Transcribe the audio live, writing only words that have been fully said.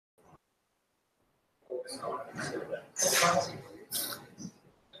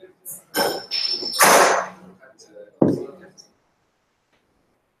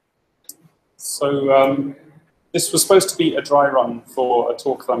So this was supposed to be a dry run for a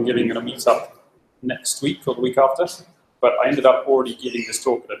talk that I'm giving at a meetup next week or the week after, but I ended up already giving this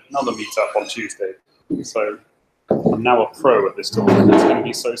talk at another meetup on Tuesday. So I'm now a pro at this talk. It's going to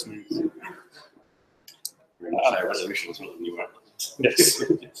be so smooth. Resolution as well as new one. Yes.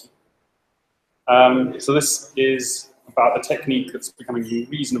 So this is about a technique that's becoming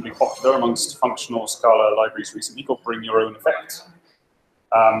reasonably popular amongst functional Scala libraries recently called bring your own effect.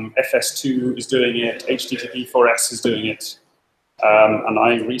 FS2 is doing it, HTTP4S is doing it, and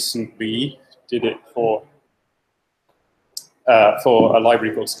I recently did it for a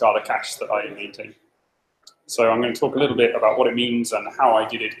library called Scala Cache that I maintain. So I'm going to talk a little bit about what it means and how I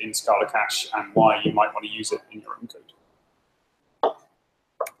did it in Scala Cache and why you might want to use it in your own code.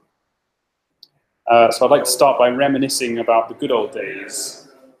 So I'd like to start by reminiscing about the good old days.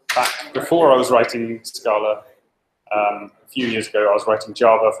 Back before I was writing Scala, a few years ago, I was writing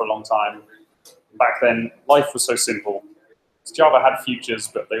Java for a long time. Back then, life was so simple. Java had features,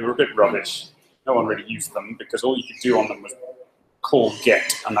 but they were a bit rubbish. No one really used them because all you could do on them was call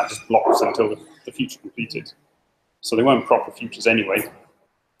get, and that just blocks until the feature completed. So they weren't proper features anyway.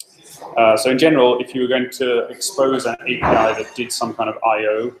 So in general, if you were going to expose an API that did some kind of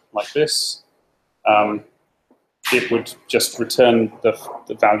I/O like this, it would just return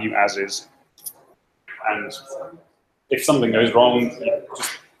the value as is. And if something goes wrong, you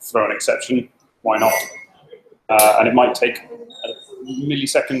just throw an exception. Why not? And it might take a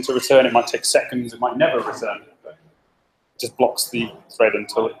millisecond to return. It might take seconds. It might never return. It just blocks the thread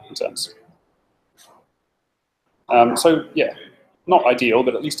until it returns. So yeah, not ideal,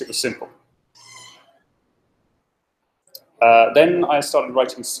 but at least it was simple. Then I started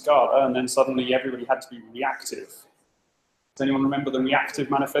writing Scala, and then suddenly everybody had to be reactive. Does anyone remember the reactive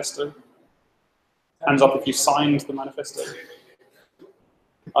manifesto? Hands up if you signed the manifesto.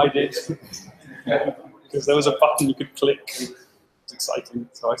 I did. Because there was a button you could click. It's exciting,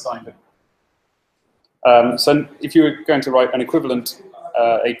 so I signed it. So if you were going to write an equivalent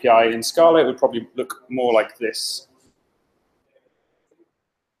API in Scala, it would probably look more like this.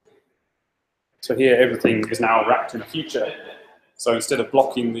 So here, everything is now wrapped in a feature. So instead of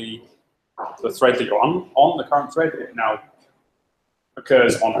blocking the thread that you're on the current thread, it now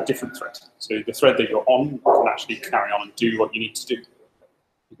occurs on a different thread. So the thread that you're on can actually carry on and do what you need to do.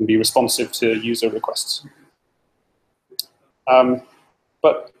 You can be responsive to user requests.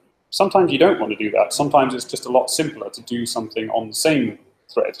 But sometimes you don't want to do that. Sometimes it's just a lot simpler to do something on the same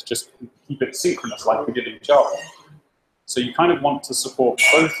thread. Just keep it synchronous like we did in Java. So you kind of want to support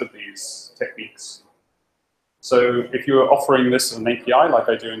both of these techniques. So if you're offering this as an API like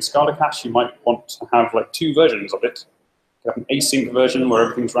I do in Scala Cache, you might want to have like two versions of it. You have an async version where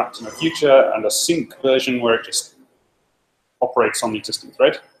everything's wrapped in a future, and a sync version where it just operates on the existing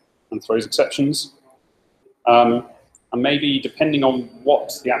thread and throws exceptions. And maybe depending on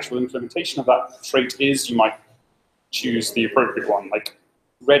what the actual implementation of that trait is, you might choose the appropriate one. Like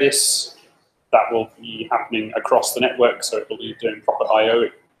Redis, that will be happening across the network, so it will be doing proper I/O.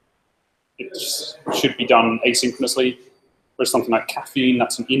 It should be done asynchronously. Whereas something like Caffeine,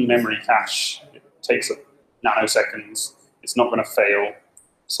 that's an in-memory cache. It takes nanoseconds. It's not going to fail.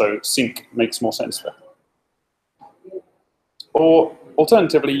 So sync makes more sense there. Or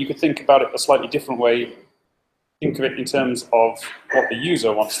alternatively, you could think about it a slightly different way. Think of it in terms of what the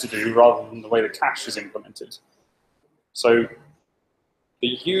user wants to do rather than the way the cache is implemented. So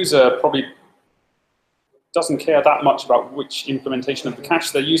the user probably doesn't care that much about which implementation of the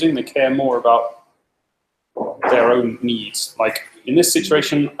cache they're using. They care more about their own needs. Like in this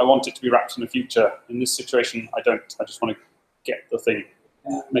situation, I want it to be wrapped in a future. In this situation, I don't. I just want to get the thing,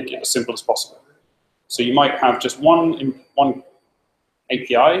 make it as simple as possible. So you might have just one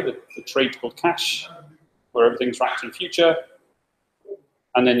API, the trait called cache, where everything's wrapped in future.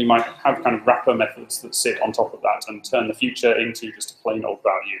 And then you might have kind of wrapper methods that sit on top of that and turn the future into just a plain old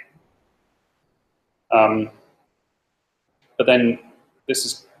value. But then this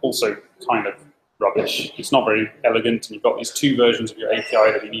is also kind of rubbish. It's not very elegant, and you've got these two versions of your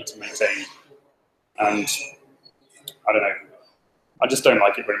API that you need to maintain. And I don't know, I just don't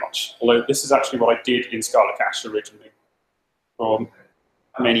like it very much. Although this is actually what I did in Scala Cache originally. For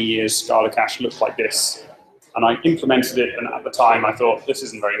many years, Scala Cache looked like this. And I implemented it, and at the time I thought, this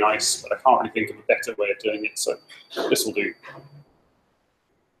isn't very nice, but I can't really think of a better way of doing it, so this will do.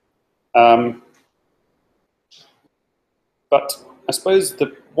 But I suppose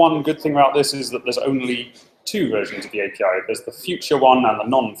the one good thing about this is that there's only two versions of the API. There's the future one and the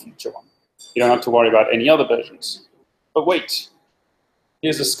non-future one. You don't have to worry about any other versions. But wait,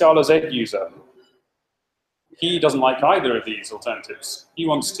 here's a Scala Z user. He doesn't like either of these alternatives. He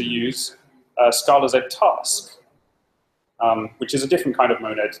wants to use Scala Z task, which is a different kind of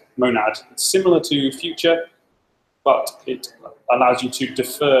monad. It's similar to future, but it allows you to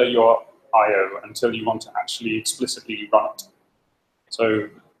defer your I/O until you want to actually explicitly run it. So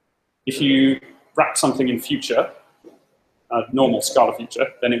if you wrap something in future, normal Scala future,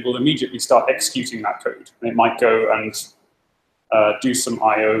 then it will immediately start executing that code. And it might go and do some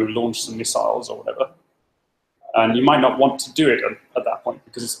I/O, launch some missiles or whatever. And you might not want to do it at that point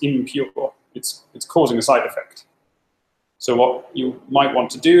because it's impure. It's causing a side effect. So what you might want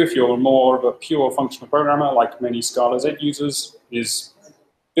to do if you're more of a pure functional programmer, like many Scala Z users, is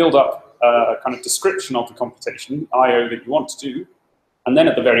build up a kind of description of the computation, I/O that you want to do, and then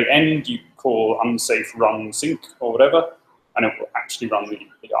at the very end you call unsafe run sync or whatever, and it will actually run the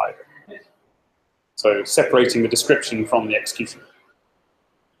I/O. So separating the description from the execution.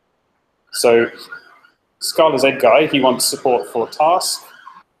 So Scala Z guy, he wants support for task,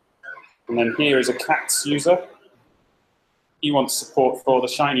 and then here is a cats user. He wants support for the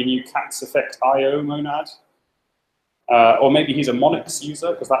shiny new cats effect I/O monad. Or maybe he's a Monix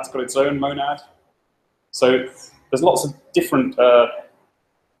user, because that's got its own monad. So there's lots of different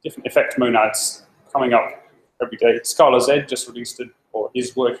effect monads coming up every day. Scala Z just released it, or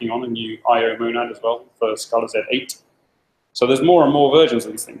is working on a new I/O monad as well for Scala Z 8. So there's more and more versions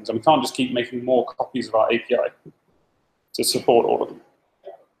of these things, and we can't just keep making more copies of our API to support all of them.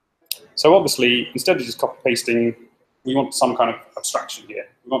 So obviously, instead of just copy pasting, we want some kind of abstraction here.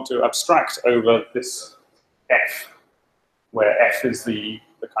 We want to abstract over this F, where F is the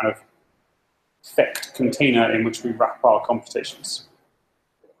kind of effect container in which we wrap our computations.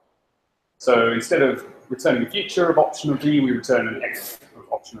 So instead of returning a feature of option of V, we return an F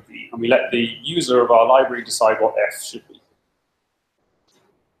of option of V, and we let the user of our library decide what F should be.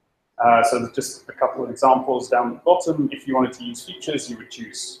 So there's just a couple of examples down the bottom. If you wanted to use features, you would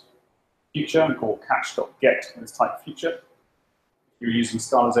choose future and call cache.get this type feature. If you're using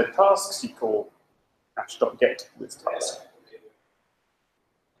Scala Z tasks, you call cache.get with task.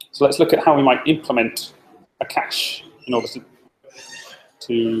 So let's look at how we might implement a cache in order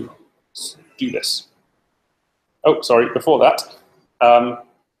to do this. Oh, sorry, before that,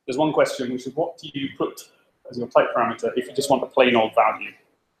 there's one question, which is what do you put as your type parameter if you just want a plain old value,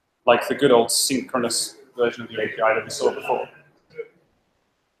 like the good old synchronous version of the API that we saw before?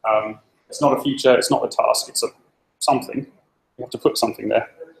 It's not a feature, it's not a task, it's a something. You have to put something there.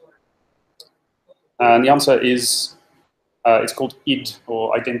 And the answer is, it's called id,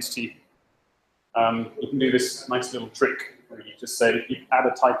 or identity. You can do this nice little trick where you just say, you add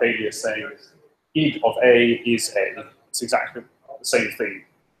a type alias saying id of A is A. It's exactly the same thing.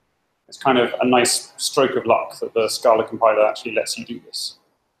 It's kind of a nice stroke of luck that the Scala compiler actually lets you do this.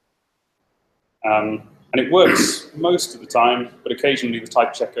 And it works most of the time, but occasionally the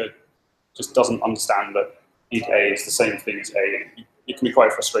type checker just doesn't understand that id A is the same thing as A, and it can be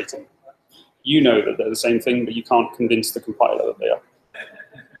quite frustrating. You know that they're the same thing, but you can't convince the compiler that they are.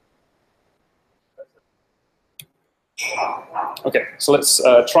 Okay, so let's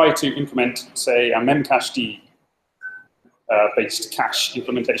try to implement, say, a memcached based cache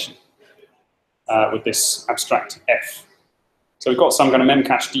implementation with this abstract F. So we've got some kind of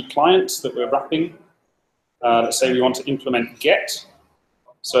memcached client that we're wrapping. Let's say we want to implement get.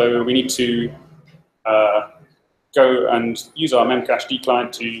 So we need to go and use our memcached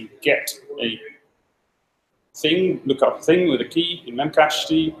client to get a thing, look up a thing with a key in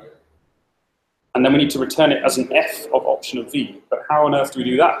memcached, and then we need to return it as an F of option of V. But how on earth do we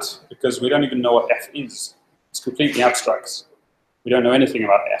do that? Because we don't even know what F is. It's completely abstract. We don't know anything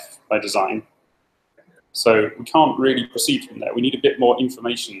about F by design. So we can't really proceed from there. We need a bit more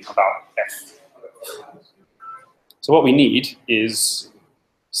information about F. So what we need is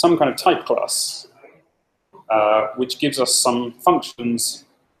some kind of type class, which gives us some functions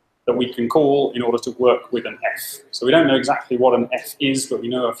that we can call in order to work with an F. So we don't know exactly what an F is, but we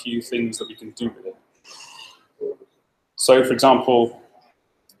know a few things that we can do with it. So for example,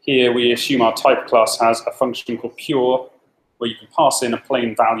 here we assume our type class has a function called pure, where you can pass in a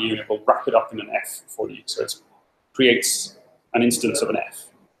plain value and it will wrap it up in an F for you. So it creates an instance of an F.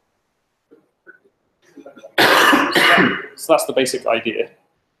 So that's the basic idea.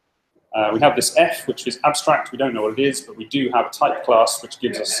 We have this F, which is abstract. We don't know what it is, but we do have a type class, which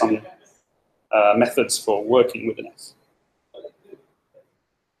gives us some methods for working with an F.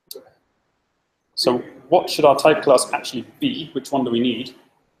 So what should our type class actually be? Which one do we need?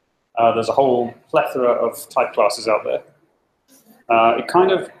 There's a whole plethora of type classes out there. It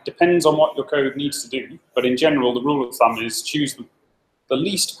kind of depends on what your code needs to do, but in general, the rule of thumb is choose the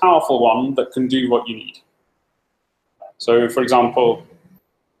least powerful one that can do what you need. So, for example,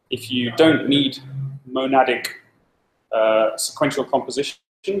 if you don't need monadic sequential composition,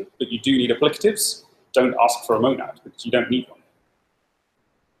 but you do need applicatives, don't ask for a monad, because you don't need one.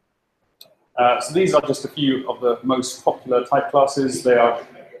 So these are just a few of the most popular type classes. They are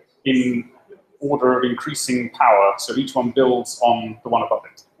in order of increasing power, so each one builds on the one above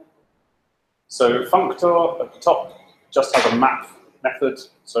it. So functor at the top just has a map method.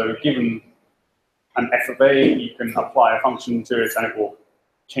 So given an f of a, you can apply a function to it and it will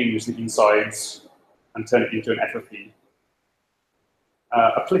change the insides and turn it into an f of b.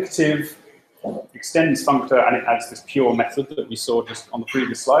 Applicative extends functor and it adds this pure method that we saw just on the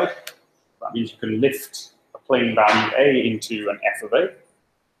previous slide. That means you can lift a plain value a into an f of a.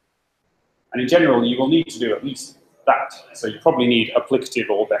 And in general, you will need to do at least that. So you probably need applicative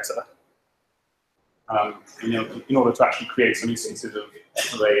or better in order to actually create some instances of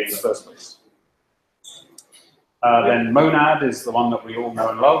f of a in the first place. Then monad is the one that we all know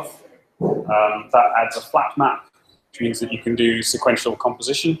and love. That adds a flat map, which means that you can do sequential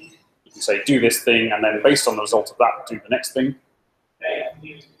composition. You can say, do this thing, and then based on the result of that, do the next thing.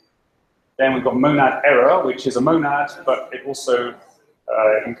 Then we've got monad error, which is a monad, but it also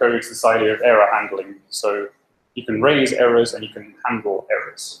encodes this idea of error handling. So you can raise errors and you can handle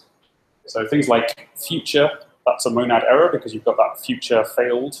errors. So things like future, that's a monad error because you've got that future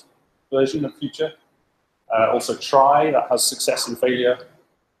failed version of future. Also try, that has success and failure.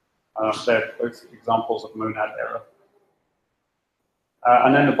 They're both examples of monad error.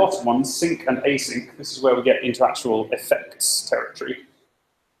 And then the bottom one, sync and async, this is where we get into actual effects territory.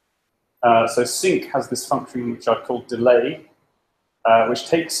 So sync has this function which I've called delay, which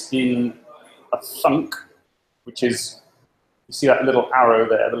takes in a thunk, which is, you see that little arrow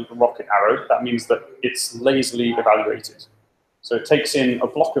there, the little rocket arrow, that means that it's lazily evaluated. So it takes in a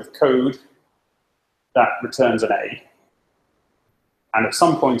block of code that returns an A, and at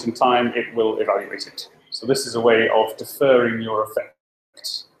some point in time it will evaluate it. So this is a way of deferring your effect,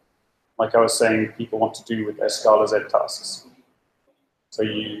 like I was saying people want to do with their Scala Z tasks. So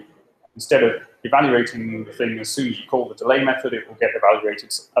you, instead of evaluating the thing as soon as you call the delay method, it will get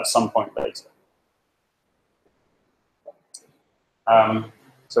evaluated at some point later.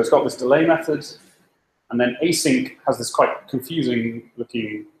 So it's got this delay method, and then async has this quite confusing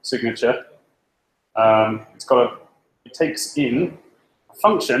looking signature. It takes in a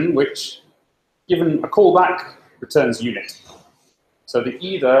function which, given a callback, returns unit. So the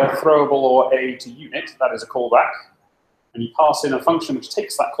either throwable or a to unit, that is a callback, and you pass in a function which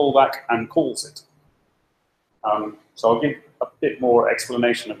takes that callback and calls it. So I'll give a bit more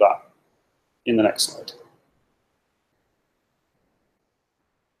explanation of that in the next slide.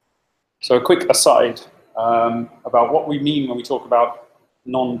 So a quick aside about what we mean when we talk about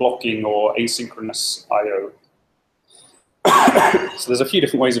non-blocking or asynchronous I/O. So there's a few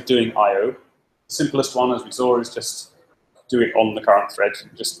different ways of doing I/O. The simplest one, as we saw, is just do it on the current thread.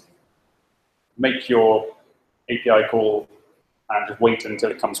 Just make your API call and just wait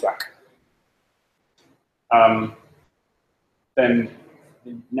until it comes back. Then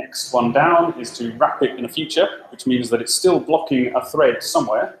the next one down is to wrap it in a future, which means that it's still blocking a thread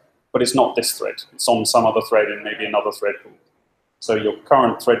somewhere, but it's not this thread. It's on some other thread in maybe another thread pool. So your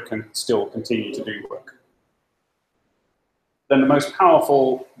current thread can still continue to do work. Then the most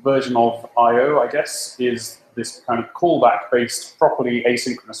powerful version of I/O, I guess, is this kind of callback-based, properly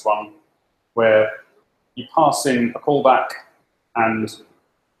asynchronous one, where you pass in a callback, and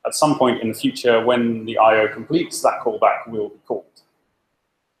at some point in the future, when the I/O completes, that callback will be called.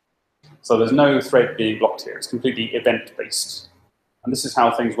 So there's no thread being blocked here. It's completely event-based. And this is how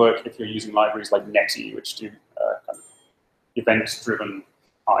things work if you're using libraries like Netty, which do kind of event-driven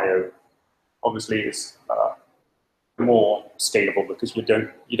I/O. Obviously, it's more scalable because you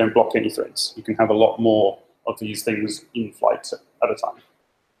don't block any threads. You can have a lot more of these things in flight at a time.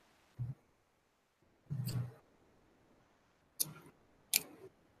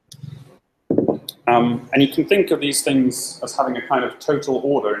 And you can think of these things as having a kind of total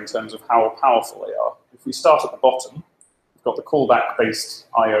order in terms of how powerful they are. If we start at the bottom, we've got the callback-based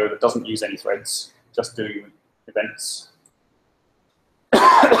I/O that doesn't use any threads, just doing events.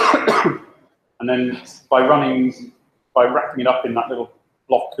 And then by wrapping it up in that little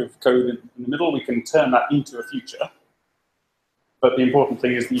block of code in the middle, we can turn that into a future. But the important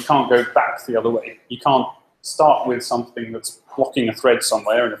thing is that you can't go back the other way. You can't start with something that's blocking a thread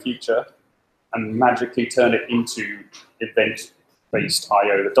somewhere in the future and magically turn it into event-based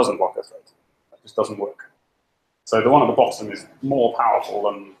I/O that doesn't block a thread. That just doesn't work. So the one at the bottom is more powerful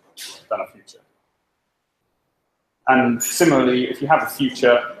than a future. And similarly, if you have a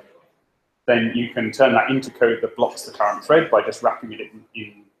future, then you can turn that into code that blocks the current thread by just wrapping it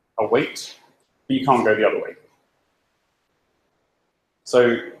in a wait, but you can't go the other way.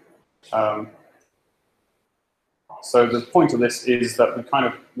 So, so the point of this is that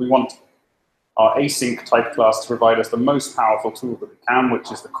we want our async type class to provide us the most powerful tool that we can,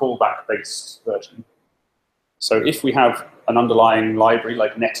 which is the callback-based version. So if we have an underlying library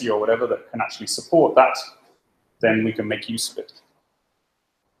like Netty or whatever that can actually support that, then we can make use of it.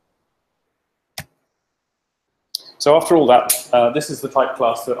 So after all that, this is the type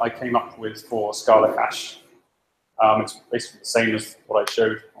class that I came up with for Scala Cache. It's basically the same as what I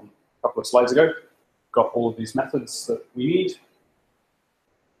showed on a couple of slides ago. Got all of these methods that we need.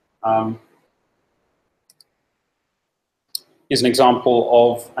 Here's an example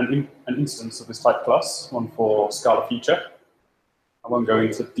of an instance of this type class, one for Scala Future. I won't go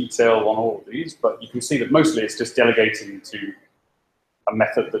into detail on all of these, but you can see that mostly it's just delegating to a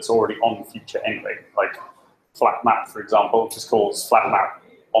method that's already on Future anyway, like flat map, for example, just calls flat map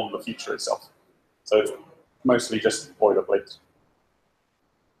on the Future itself. So it's mostly just boilerplate.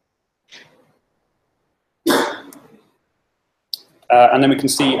 And then we can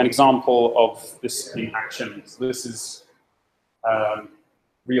see an example of this in action. So this is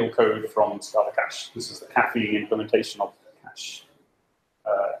real code from Scala Cache. This is the caffeine implementation of the Cache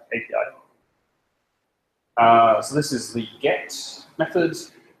API. So this is the get method.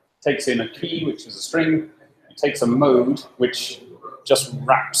 Takes in a key, which is a string. It takes a mode, which just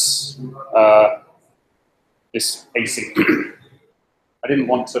wraps this async key. I didn't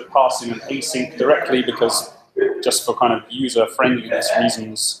want to pass in an async directly because just for kind of user friendliness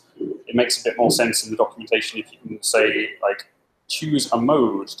reasons, it makes a bit more sense in the documentation if you can say, like, choose a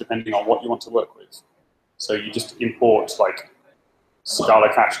mode depending on what you want to work with. So you just import like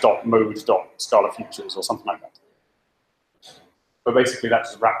scalacache.mode.scalafutures or something like that. But basically that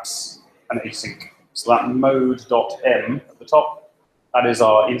just wraps an async. So that mode.m at the top, that is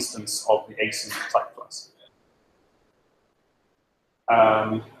our instance of the async type class.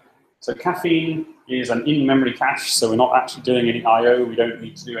 So caffeine is an in-memory cache, so we're not actually doing any I/O. We don't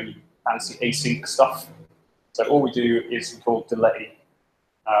need to do any fancy async stuff. So all we do is we call delay,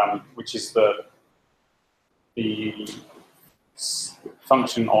 which is the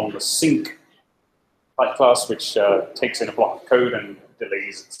function on the sync type class, which takes in a block of code and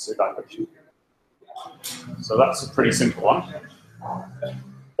delays its evaluation. So that's a pretty simple one.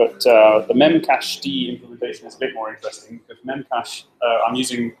 But the memcached implementation is a bit more interesting because memcache, I'm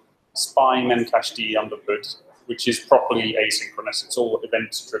using spy memcached under the hood, which is properly asynchronous. It's all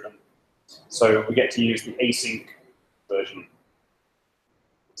event driven. So we get to use the async version.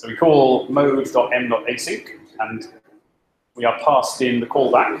 So we call mode.m.async, and we are passed in the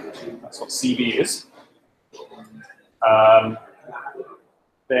callback. That's what CB is.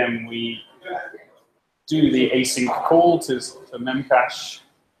 Then we do the async call to memcache,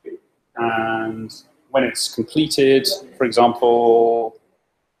 and when it's completed, for example,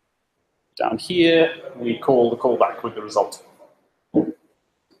 down here, we call the callback with the result.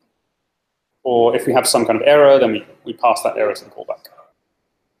 Or if we have some kind of error, then we pass that error to the callback.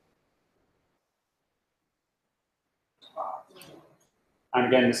 And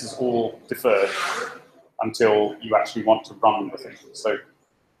again, this is all deferred until you actually want to run the thing. So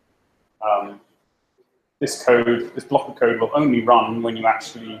this block of code will only run when you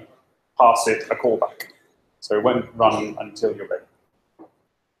actually pass it a callback. So it won't run until you're ready.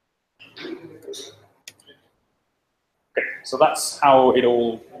 Okay, so that's how it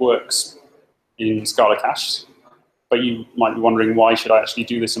all works in Scala Cache. But you might be wondering, why should I actually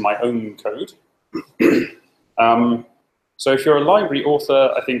do this in my own code? So if you're a library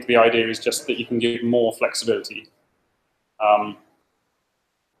author, I think the idea is just that you can give more flexibility.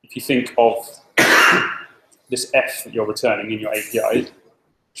 If you think of this F that you're returning in your API,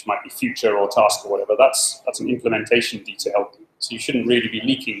 which might be future or task or whatever, that's an implementation detail. So you shouldn't really be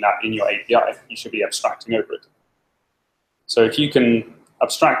leaking that in your API. You should be abstracting over it. So if you can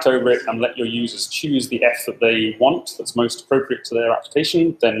abstract over it and let your users choose the F that they want, that's most appropriate to their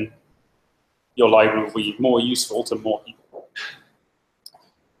application, then your library will be more useful to more people.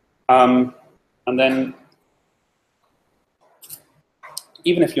 And then,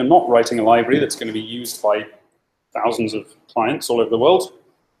 even if you're not writing a library that's going to be used by thousands of clients all over the world,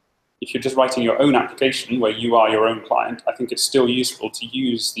 if you're just writing your own application where you are your own client, I think it's still useful to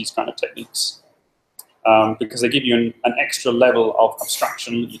use these kind of techniques because they give you an extra level of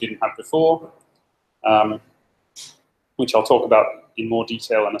abstraction that you didn't have before, which I'll talk about in more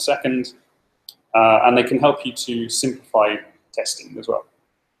detail in a second. And they can help you to simplify testing as well.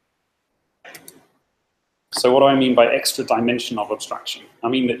 So what do I mean by extra dimension of abstraction? I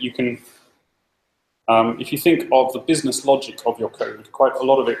mean that you can, if you think of the business logic of your code, quite a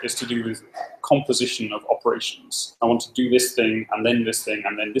lot of it is to do with composition of operations. I want to do this thing, and then this thing,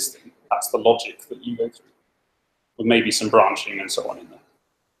 and then this thing. That's the logic that you go through, with maybe some branching and so on in there.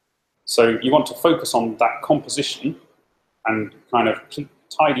 So you want to focus on that composition and kind of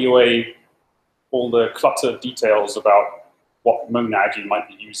tidy away all the cluttered details about what monad you might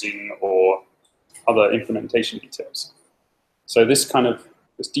be using or other implementation details. So this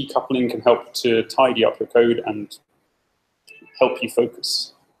decoupling can help to tidy up your code and help you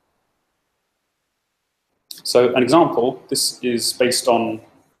focus. So an example, this is based on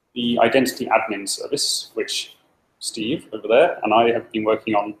the identity admin service, which Steve over there and I have been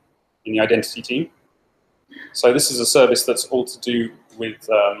working on in the identity team. So this is a service that's all to do with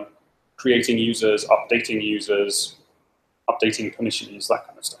creating users, updating permissions, that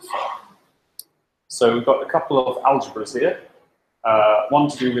kind of stuff. So we've got a couple of algebras here. One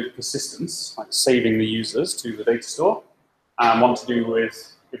to do with persistence, like saving the users to the data store, and one to do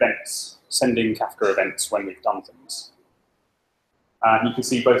with events, sending Kafka events when we've done things. And you can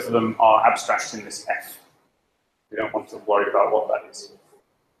see both of them are abstract in this F. We don't want to worry about what that is.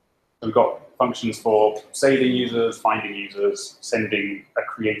 So we've got functions for saving users, finding users, sending a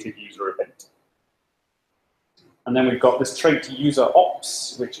created user event. And then we've got this trait user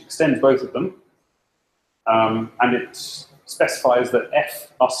ops, which extends both of them. And it specifies that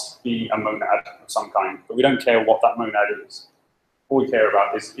F must be a monad of some kind, but we don't care what that monad is. All we care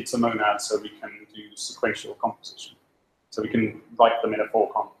about is it's a monad, so we can do sequential composition. So we can write them in a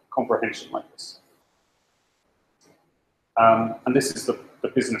for comprehension like this. And this is the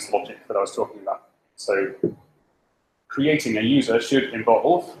business logic that I was talking about. So creating a user should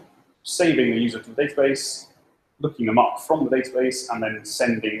involve saving the user to the database, looking them up from the database, and then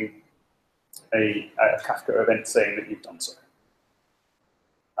sending a Kafka event saying that you've done so.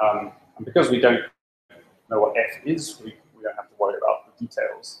 And because we don't know what F is, we don't have to worry about the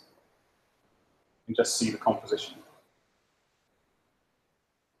details. You can just see the composition.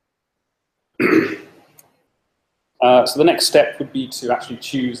 So the next step would be to actually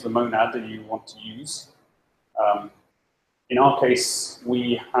choose the monad that you want to use. In our case,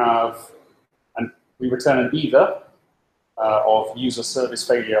 we return an either of user service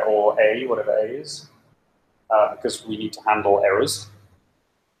failure or A, whatever A is, because we need to handle errors.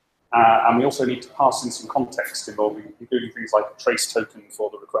 And we also need to pass in some context including things like a trace token for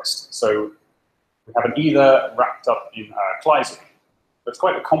the request. So we have an either wrapped up in a CLISA. It's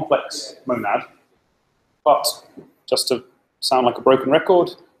quite a complex monad, but just to sound like a broken record,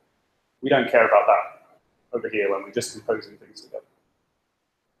 we don't care about that over here when we're just composing things together.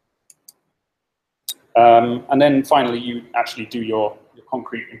 And then finally, you actually do your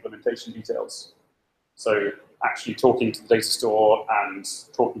concrete implementation details. So actually talking to the data store and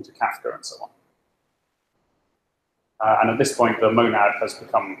talking to Kafka and so on. And at this point, the monad has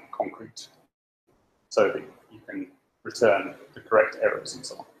become concrete, so that you can return the correct errors and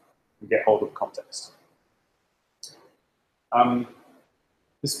so on, and get hold of the context.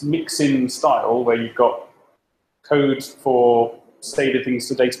 This mix-in style, where you've got code for saving things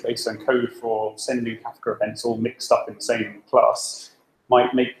to database and code for sending Kafka events all mixed up in the same class,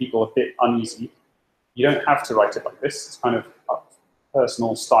 might make people a bit uneasy. You don't have to write it like this. It's kind of a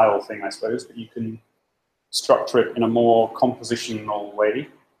personal style thing, I suppose, but you can structure it in a more compositional way.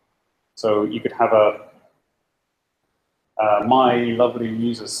 So you could have a my lovely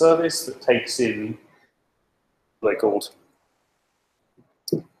user service that takes in what they're called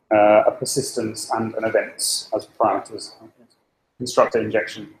a persistence and an events as parameters, constructor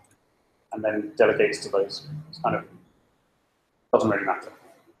injection, and then delegates to those. It's kind of doesn't really matter.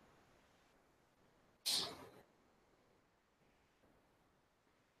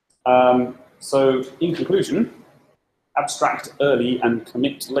 So in conclusion, abstract early and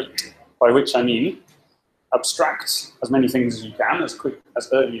commit late, by which I mean abstract as many things as you can, as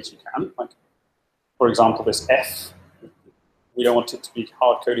early as you can. Like, for example, this F, we don't want it to be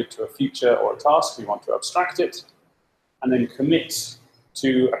hard-coded to a feature or a task. We want to abstract it, and then commit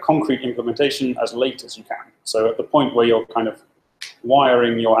to a concrete implementation as late as you can. So at the point where you're kind of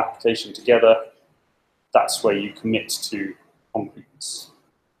wiring your application together, that's where you commit to concreteness.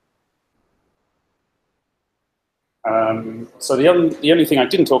 So the only thing I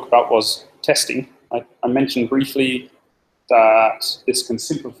didn't talk about was testing. I mentioned briefly that this can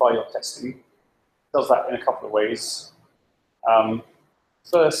simplify your testing. It does that in a couple of ways.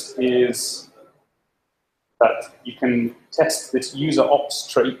 First is that you can test this user ops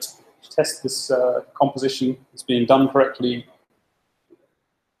trait test this composition is being done correctly.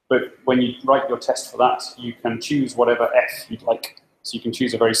 But when you write your test for that, you can choose whatever F you'd like. So you can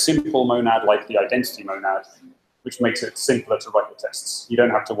choose a very simple monad like the identity monad, which makes it simpler to write your tests. You don't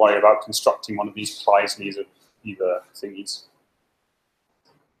have to worry about constructing one of these Pleisneys of either thingies.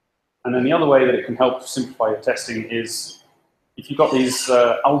 And then the other way that it can help simplify your testing is if you've got these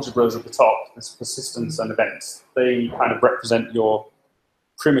algebras at the top, this persistence and events, they kind of represent your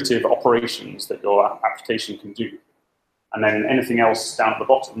primitive operations that your application can do. And then anything else down at the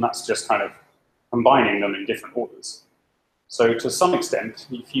bottom, that's just kind of combining them in different orders. So to some extent,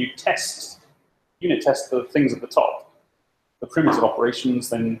 if you unit test the things at the top, the primitive operations,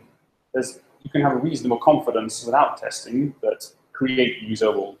 then you can have a reasonable confidence without testing that create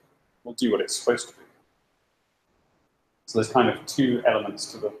user will do what it's supposed to do. So there's kind of two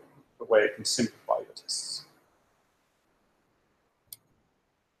elements to the way it can simplify your tests.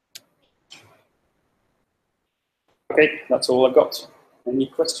 Okay, that's all I've got. Any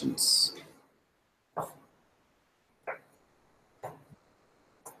questions?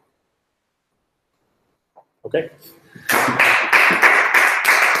 Okay.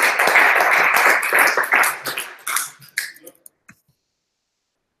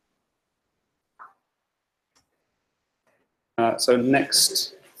 So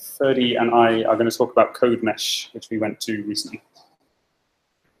next, Ferdy and I are going to talk about Code Mesh, which we went to recently.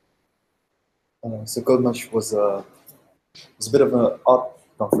 So Code Mesh was a bit of an odd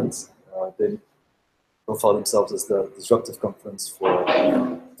conference. They profile themselves as the disruptive conference for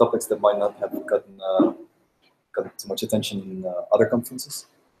topics that might not have gotten too much attention in other conferences.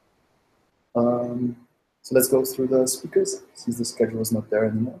 So let's go through the speakers, since the schedule is not there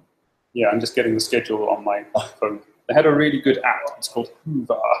anymore. Yeah, I'm just getting the schedule on my phone. They had a really good app. It's called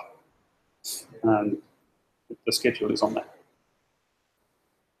Hoover. And the schedule is on there.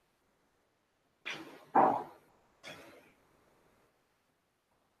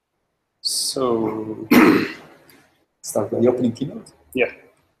 So, start with the opening keynote. Yeah.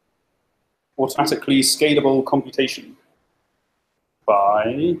 Automatically Scalable Computation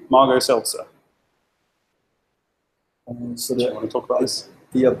by Margot Seltzer. So do you want to talk about this?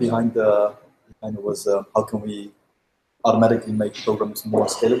 The idea behind it was how can we automatically make programs more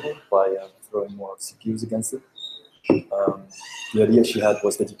scalable by throwing more CPUs against it. The idea she had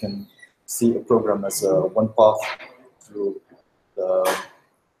was that you can see a program as one path through the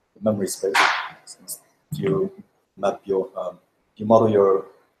memory space. Since you map your, you model your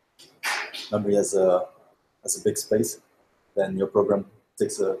memory as a big space, then your program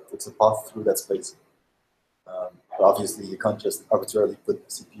takes a path through that space. But obviously, you can't just arbitrarily put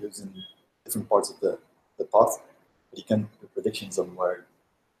CPUs in different parts of the path, but you can do predictions on where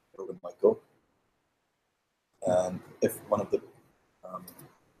the program might go. And if one of the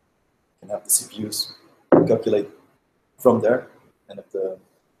can have the CPUs calculate from there, and if the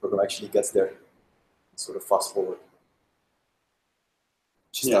program actually gets there, sort of fast forward.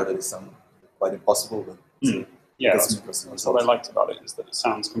 Which started to sound quite impossible, but yeah, that's what I liked about it, is that it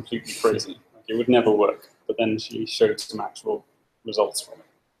sounds completely crazy. Like it would never work, but then she showed some actual results from it.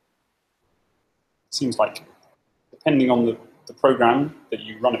 It seems like, depending on the program that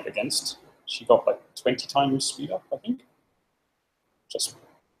you run it against, she got like 20 times speed up, I think, just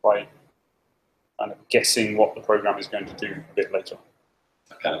by kind of guessing what the program is going to do a bit later.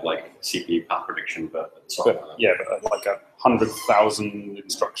 Kind of like CPU path prediction, but yeah, but at like 100,000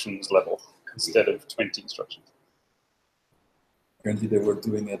 instructions level instead of 20 instructions. Currently, they were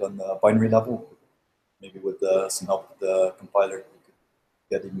doing it on the binary level. Maybe with some help with the compiler, you could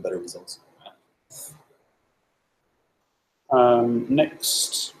get even better results.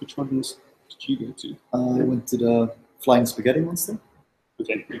 Next, which ones did you go to? I went to the Flying Spaghetti Monster.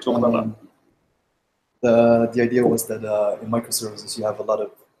 Okay, can you talk about that? The idea was that in microservices you have a lot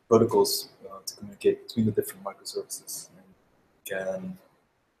of protocols to communicate between the different microservices, and you can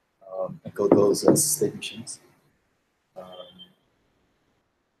encode those as state machines.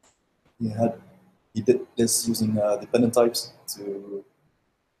 He did this using dependent types to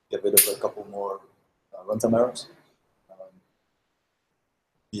get rid of a couple more runtime errors.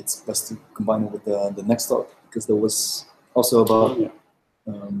 It's best to combine it with the next talk, because there was also about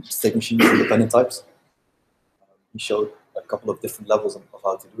state machines and dependent types. He showed a couple of different levels of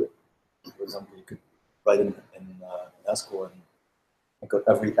how to do it. For example, you could write in Haskell and encode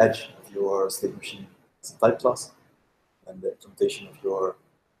every edge of your state machine as a type class, and the implementation of your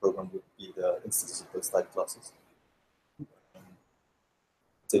program would be the instances of those type classes.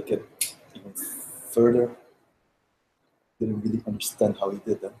 Take it even further. Didn't really understand how he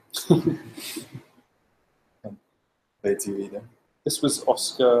did that. Way too either. This was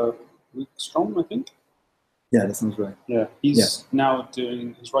Oscar Wikström, I think. Yeah, that sounds right. Yeah, he's now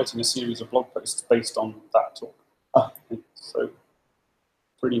he's writing a series of blog posts based on that talk. Ah. So,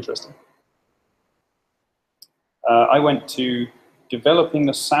 pretty interesting. I went to developing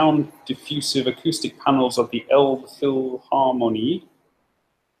the sound diffusive acoustic panels of the Elbphilharmonie.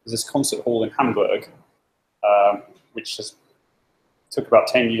 There's this concert hall in Hamburg, which took about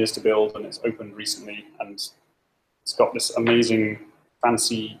 10 years to build, and it's opened recently, and it's got this amazing,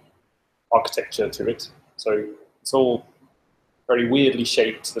 fancy architecture to it. So it's all very weirdly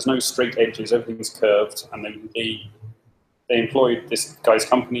shaped. There's no straight edges. Everything's curved, and they employed this guy's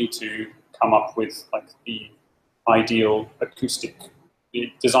company to come up with like the ideal acoustic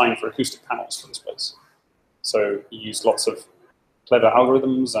design for acoustic panels for this place. So he used lots of clever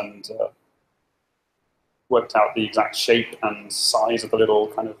algorithms and worked out the exact shape and size of the little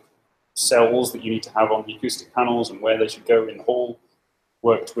kind of cells that you need to have on the acoustic panels and where they should go in the hall.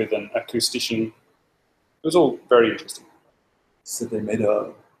 Worked with an acoustician. It was all very interesting. So they made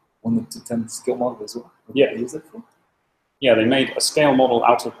a 1:10 scale model as well? What Yeah. did they use it for? Yeah, they made a scale model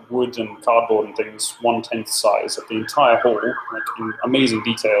out of wood and cardboard and things, 1/10 size of the entire hall, like in amazing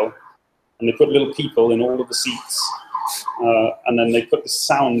detail. And they put little people in all of the seats. And then they put the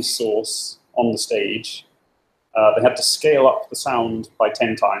sound source on the stage. They had to scale up the sound by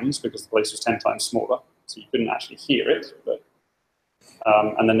 10 times because the place was 10 times smaller, so you couldn't actually hear it. But,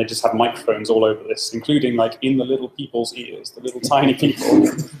 and then they just had microphones all over this, including like in the little people's ears. The little tiny people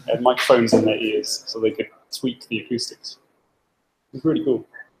had microphones in their ears so they could tweak the acoustics. It was really cool.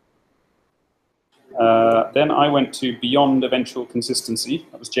 Then I went to Beyond Eventual Consistency.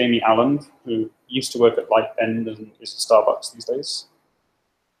 That was Jamie Allen, who used to work at Lightbend and is at Starbucks these days.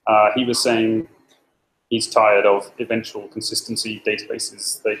 He was saying he's tired of eventual consistency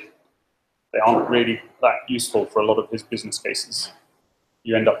databases. They aren't really that useful for a lot of his business cases.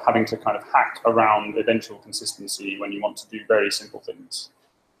 You end up having to kind of hack around eventual consistency when you want to do very simple things,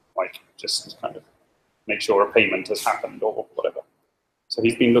 like just kind of make sure a payment has happened or whatever. So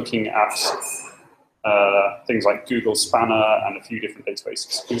he's been looking at things like Google Spanner and a few different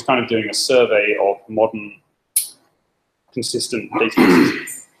databases. He was kind of doing a survey of modern consistent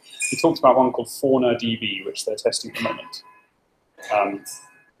databases. He talked about one called FaunaDB, which they're testing at the moment.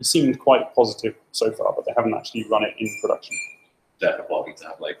 He seemed quite positive so far, but they haven't actually run it in production. They're evolving to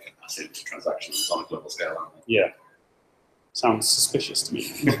have like ACID transactions on a global scale, aren't they? Yeah. Sounds suspicious to me.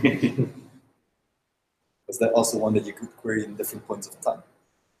 Was that also one that you could query in different points of time?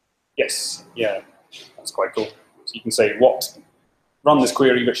 Yes, yeah, that's quite cool. So you can say, run this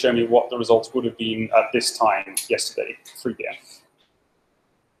query, but show me what the results would have been at this time yesterday, 3 p.m.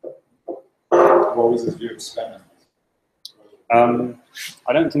 What was his view of Spanner?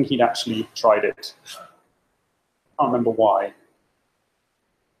 I don't think he'd actually tried it. I can't remember why.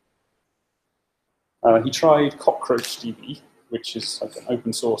 He tried CockroachDB, which is like an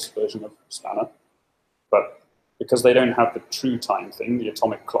open source version of Spanner, but because they don't have the true time thing, the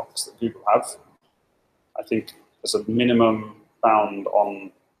atomic clocks that Google have, I think there's a minimum bound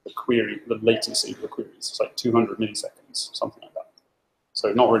on the query, the latency of the queries. It's like 200 milliseconds, something like that.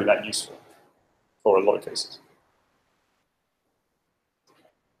 So not really that useful for a lot of cases.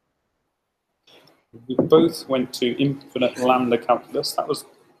 We both went to infinite lambda calculus. That was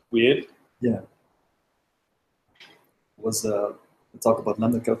weird. Yeah. It was a talk about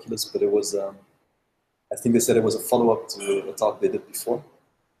lambda calculus, but it was, I think they said it was a follow-up to a talk they did before.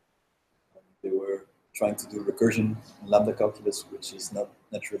 They were trying to do recursion in lambda calculus, which is not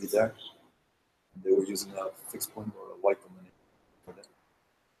naturally there. And they were using a fixed point or a Y combination for that.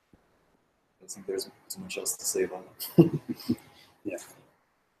 I don't think there's too much else to say about it. Yeah.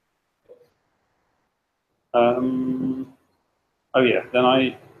 Oh yeah, then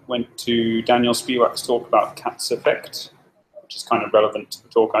I went to Daniel Spiewak's talk about Katz effect, which is kind of relevant to the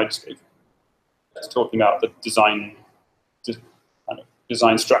talk I just gave. It's talking about the design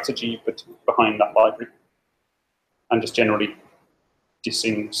strategy behind that library, and just generally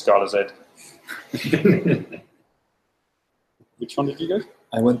dissing Scala Z. Which one did you go?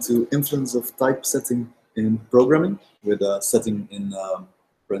 I went to influence of typesetting in programming with a setting in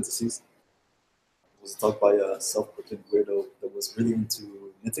parentheses. It was a talk by a self-proclaimed weirdo that was really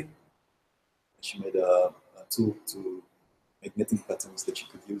into knitting. She made a tool to make knitting patterns that you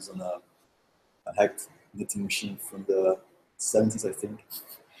could use on a hacked knitting machine from the 70s, I think.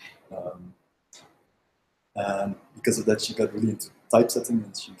 And because of that, she got really into typesetting,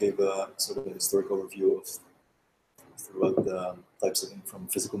 and she gave a sort of a historical review of throughout the typesetting from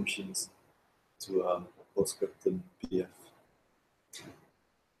physical machines to PostScript and PDF.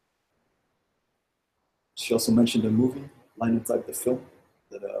 She also mentioned a movie, Line and Type, the film,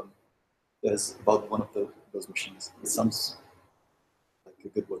 that Yes, about one of those machines. It sounds like a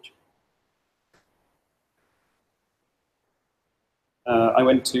good watch. I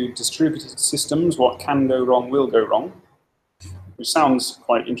went to distributed systems. What can go wrong will go wrong, which sounds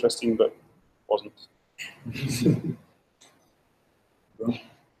quite interesting, but wasn't.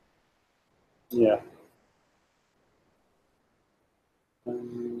 Yeah.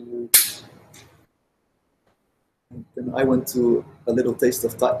 Then I went to a little taste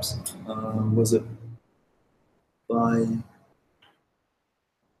of types. Was it by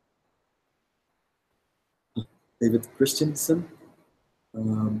David Christensen,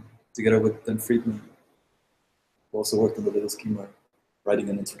 together with Dan Friedman, who also worked on the little schema, writing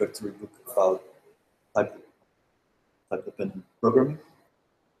an introductory book about type-dependent programming.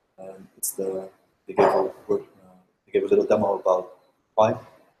 It's they gave a little demo about Pi,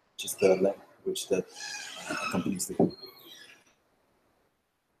 which is the language that accompanies the book.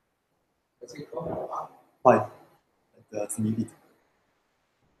 Pi, like the thing you eat.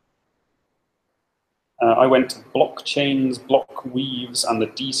 I went to blockchains, block weaves, and the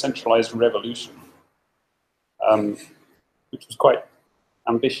decentralized revolution, which was quite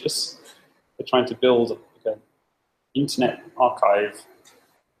ambitious. They're trying to build an internet archive,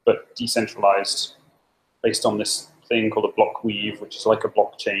 but decentralized, based on this thing called a block weave, which is like a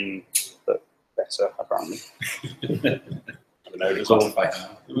blockchain, but better, apparently. I don't know, it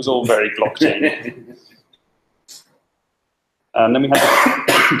was all very blockchain. And then we had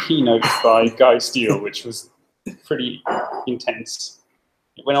the keynote by Guy Steele, which was pretty intense.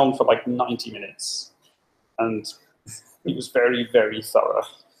 It went on for like 90 minutes, and it was very, very thorough.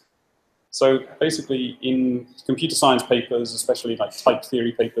 So basically, in computer science papers, especially like type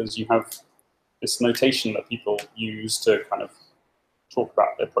theory papers, you have this notation that people use to kind of talk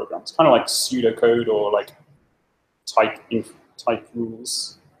about their programs, kind of like pseudocode or like type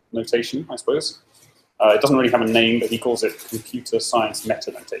rules notation, I suppose. It doesn't really have a name, but he calls it computer science meta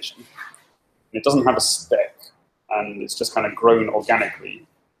notation. And it doesn't have a spec, and it's just kind of grown organically.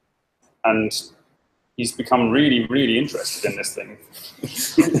 And he's become really, really interested in this thing,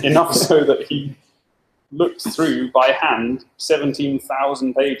 enough so that he looked through by hand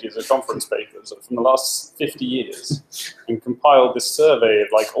 17,000 pages of conference papers from the last 50 years and compiled this survey of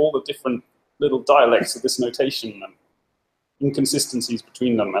like all the different little dialects of this notation and inconsistencies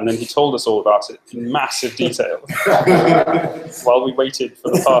between them, and then he told us all about it in massive detail while we waited for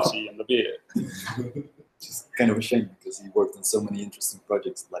the party and the beer. Just kind of a shame because he worked on so many interesting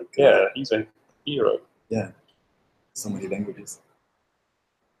projects. Like he's a hero. Yeah, so many languages.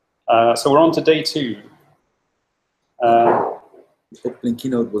 So we're on to day 2. The opening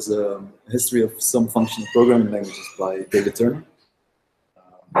keynote was a history of some functional programming languages by David Turner.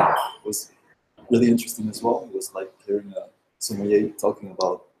 It was really interesting as well. It was like hearing a sommelier talking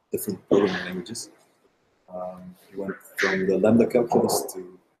about different programming languages. He went from the lambda calculus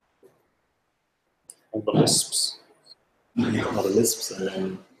to all the Lisps. All the Lisps. And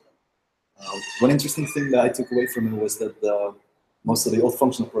then, one interesting thing that I took away from it was that most of the old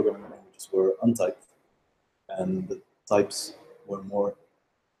functional programming languages were untyped, and the types were more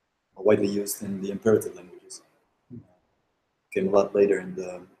widely used in the imperative languages. Came a lot later in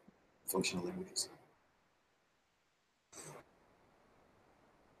the functional languages.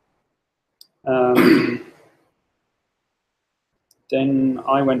 Then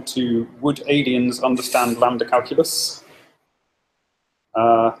I went to Would Aliens Understand Lambda Calculus?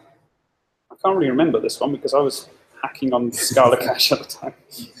 I can't really remember this one because I was hacking on Scala Cache at the time,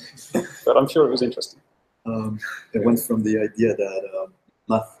 but I'm sure it was interesting. It went from the idea that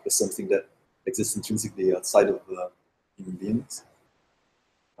math is something that exists intrinsically outside of human beings.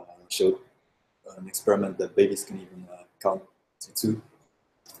 Showed an experiment that babies can even count to 2.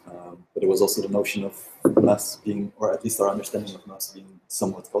 But it was also the notion of math being, or at least our understanding of math being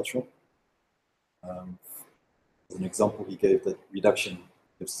somewhat cultural. As an example, he gave that reduction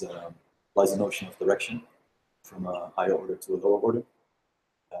applies a notion of direction from a higher order to a lower order.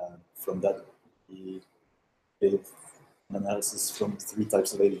 From that, he gave an analysis from 3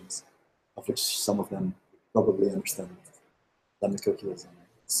 types of aliens, of which some of them probably understand lambda calculus and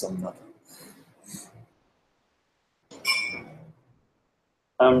some not.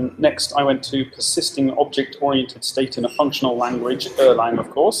 Next, I went to persisting object-oriented state in a functional language, Erlang, of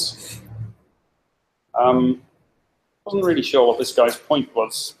course. Wasn't really sure what this guy's point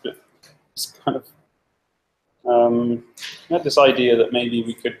was, but it's kind of he had this idea that maybe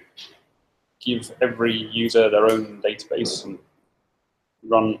we could give every user their own database and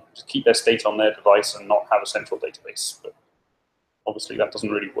just keep their state on their device and not have a central database. But obviously, that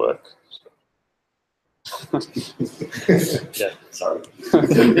doesn't really work. Yeah. Sorry.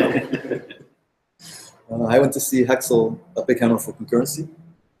 I went to see Hexel, a big hammer for concurrency.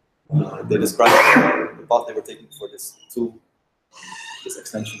 They described the path they were taking for this tool, this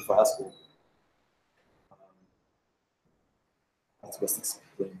extension for Haskell. How to best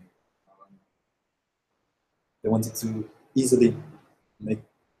explain. They wanted to easily make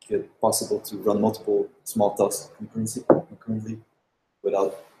it possible to run multiple small tasks concurrently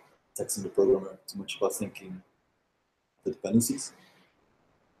without taxing the programmer too much about thinking the dependencies.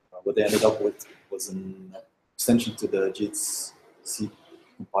 What they ended up with was an extension to the GHC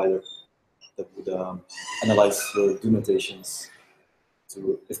compiler that would analyze your do notations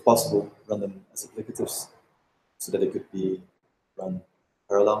to, if possible, run them as applicatives so that they could be run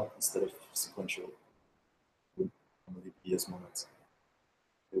parallel instead of sequential with normally PS moments.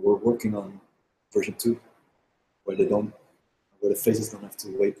 They were working on version 2 where the phases don't have to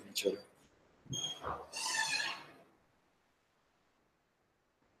wait on each other.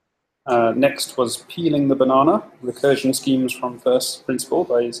 Next was Peeling the Banana, Recursion Schemes from First Principle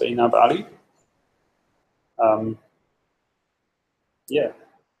by Zainab Ali. Yeah,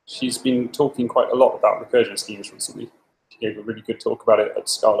 she's been talking quite a lot about recursion schemes recently. She gave a really good talk about it at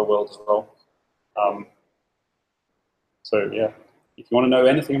Scala World as well. So yeah, if you want to know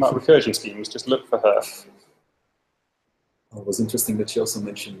anything about recursion schemes, just look for her. It was interesting that she also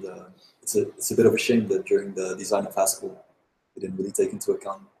mentioned it's a bit of a shame that during the design of Haskell, they didn't really take into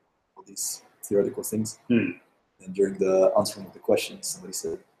account all these theoretical things. And during the answering of the questions, somebody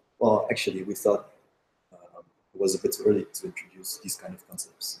said, well, actually, we thought it was a bit early to introduce these kind of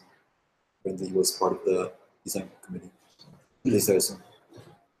concepts when he was part of the design committee.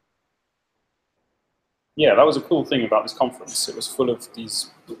 Yeah, that was a cool thing about this conference. It was full of these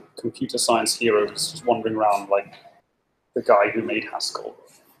computer science heroes just wandering around like the guy who made Haskell.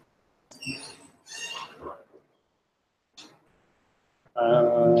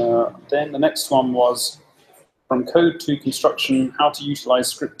 Then the next one was From Code to Construction, How to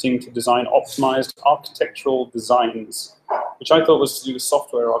Utilize Scripting to Design Optimized Architectural Designs, which I thought was to do with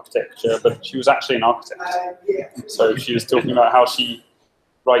software architecture, but she was actually an architect. So she was talking about how she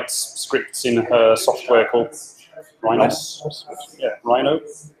writes scripts in her software called Rhino,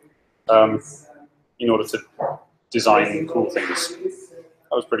 in order to design cool things.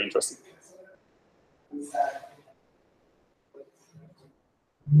 That was pretty interesting.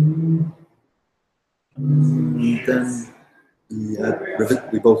 Then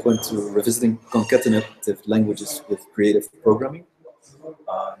we both went to revisiting concatenative languages with creative programming.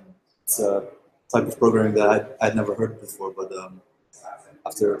 It's a type of programming that I'd never heard before, but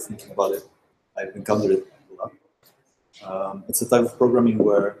after thinking about it, I've encountered it a lot. It's a type of programming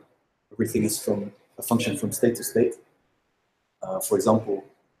where everything is from a function from state to state. For example,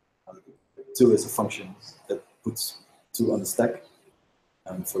 2 is a function that puts 2 on the stack.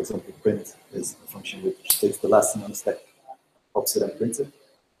 And for example, print is a function which takes the last thing on the stack, pops it and prints it.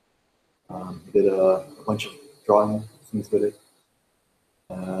 We did a bunch of drawing things with it.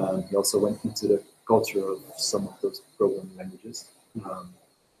 We also went into the culture of some of those programming languages.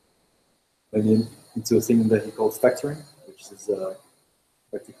 Maybe into a thing that he called factoring, which is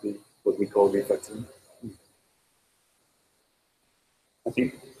practically what we call refactoring. I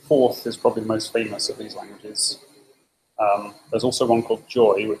think Forth is probably the most famous of these languages. There's also one called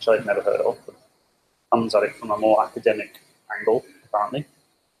Joy, which I'd never heard of, but comes at it from a more academic angle, apparently.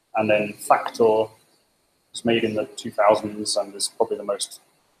 And then Factor was made in the 2000s and is probably the most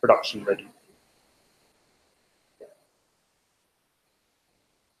production ready.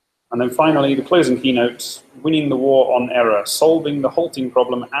 And then finally, the closing keynote, Winning the War on Error, Solving the Halting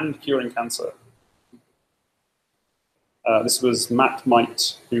Problem and Curing Cancer. This was Matt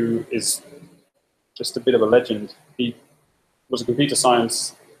Might, who is just a bit of a legend. He was a computer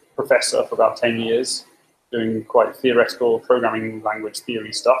science professor for about 10 years, doing quite theoretical programming language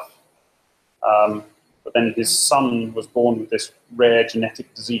theory stuff. But then his son was born with this rare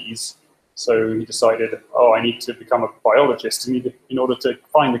genetic disease. So he decided, oh, I need to become a biologist in order to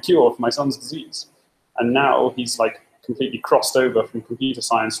find the cure for my son's disease. And now he's like completely crossed over from computer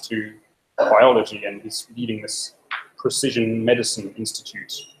science to biology, and he's leading this precision medicine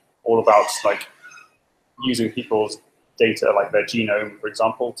institute all about like using people's data, like their genome, for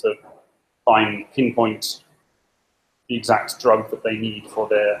example, to pinpoint the exact drug that they need for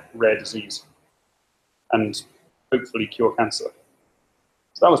their rare disease and hopefully cure cancer.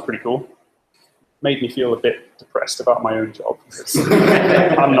 So that was pretty cool. Made me feel a bit depressed about my own job because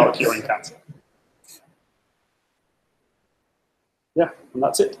I'm not curing cancer. Yeah, and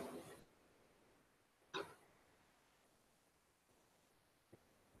that's it.